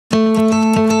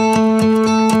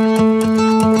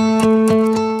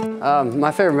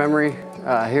My favorite memory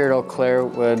here at Eau Claire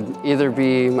would either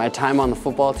be my time on the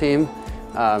football team,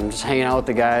 just hanging out with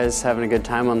the guys, having a good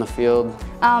time on the field.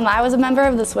 I was a member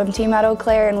of the swim team at Eau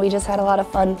Claire, and we just had a lot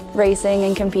of fun racing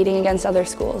and competing against other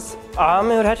schools. It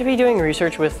would have to be doing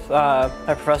research with my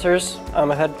professors. I've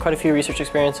had quite a few research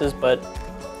experiences, but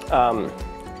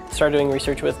started doing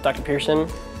research with Dr. Pearson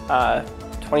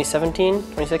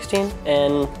 2016,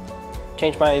 and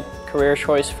changed my career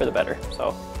choice for the better.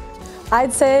 So,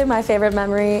 I'd say my favorite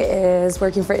memory is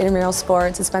working for intramural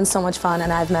sports. It's been so much fun,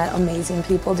 and I've met amazing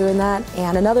people doing that.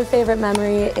 And another favorite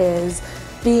memory is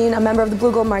being a member of the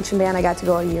Blue Gold Marching Band. I got to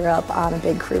go to Europe on a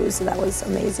big cruise, so that was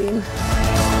amazing.